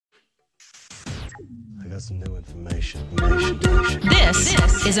I got some new information.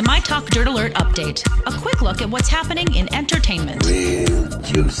 This is a My Talk Dirt Alert update. A quick look at what's happening in entertainment. Real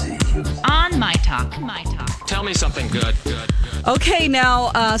juicy. On My Talk. Tell me something good. Okay, now,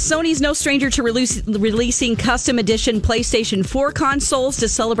 Sony's no stranger to releasing custom edition PlayStation 4 consoles to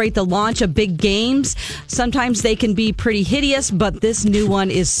celebrate the launch of big games. Sometimes they can be pretty hideous, but this new one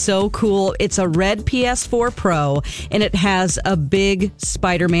is so cool. It's a red PS4 Pro, and it has a big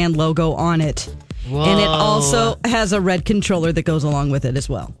Spider-Man logo on it. Whoa. And it also has a red controller that goes along with it as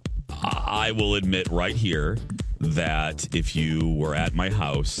well. I will admit right here that if you were at my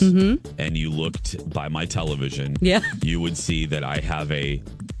house and you looked by my television, you would see that I have a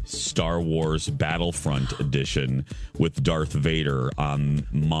Star Wars Battlefront edition with Darth Vader on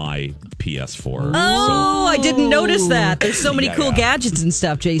my PS4. Oh, I didn't notice that. There's so many cool gadgets and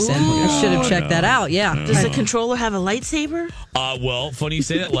stuff, Jason. I should have checked that out. Yeah. Does the controller have a lightsaber? Well, funny you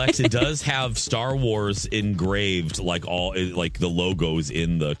say that, Lex. It does have Star Wars engraved, like the logos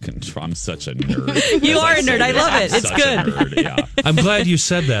in the control. I'm such a nerd. You are a nerd. I love it. It's good. Nerd, I'm glad you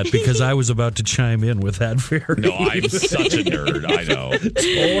said that because I was about to chime in with that very. No, I'm such a nerd. I know.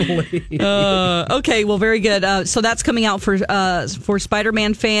 Totally. Okay, well, very good. So that's coming out for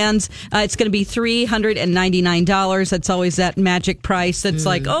Spider-Man fans. It's going to be $399. That's always that magic price. That's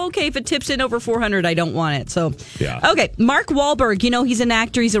like, okay, if it tips in over $400, I don't want it. So, okay, Mark Walberg, he's an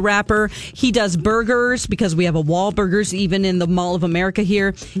actor, he's a rapper. He does burgers because we have a Walburgers even in the Mall of America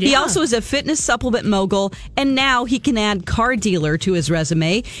here. Yeah. He also is a fitness supplement mogul, and now he can add car dealer to his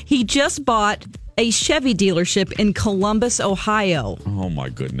resume. He just bought a Chevy dealership in Columbus, Ohio. Oh, my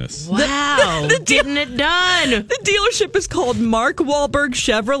goodness. Wow. Getting it done. The dealership is called Mark Walberg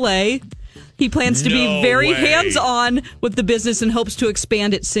Chevrolet. He plans to be very hands-on with the business and hopes to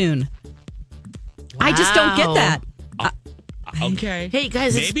expand it soon. Wow. I just don't get that. Okay. Hey,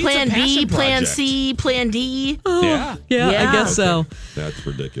 guys, it's Plan B, Plan C, Plan D. Yeah, I guess so. That's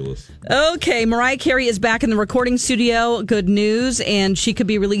ridiculous. Okay, Mariah Carey is back in the recording studio. Good news. And she could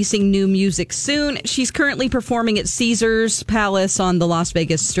be releasing new music soon. She's currently performing at Caesars Palace on the Las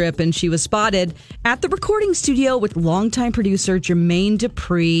Vegas Strip, and she was spotted at the recording studio with longtime producer Jermaine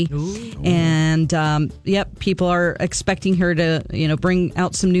Dupri. Ooh. And, people are expecting her to, bring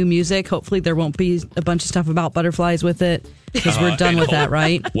out some new music. Hopefully there won't be a bunch of stuff about butterflies with it. Because we're done with that,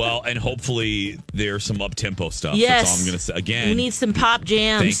 right? Well, and hopefully there's some up-tempo stuff. Yes. That's all I'm going to say. Again, we need some pop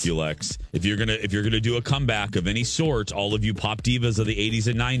jams. Thank you, Lex. If you're gonna do a comeback of any sort, all of you pop divas of the 80s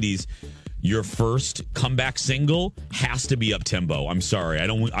and 90s, your first comeback single has to be up-tempo. I'm sorry. I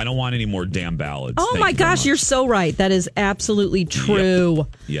don't want any more damn ballads. Oh, my gosh, you're so right. That is absolutely true. Yep.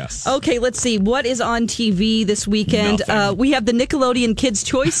 Yes. Okay, let's see. What is on TV this weekend? We have the Nickelodeon Kids'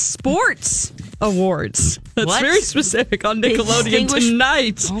 Choice Sports Awards. That's very specific on Nickelodeon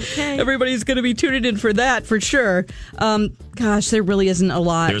tonight. Okay. Everybody's going to be tuning in for that for sure. Gosh, there really isn't a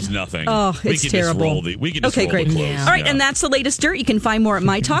lot. There's nothing. Oh, it's terrible. We can just roll the clothes. Yeah. All right, and that's the latest dirt. You can find more at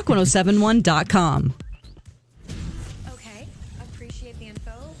mytalk1071.com. Okay, appreciate the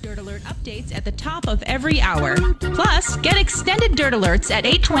info. Dirt Alert updates at the top of every hour. Plus, get extended Dirt Alerts at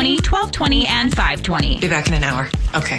 8:20, 12:20, and 5:20. Be back in an hour. Okay.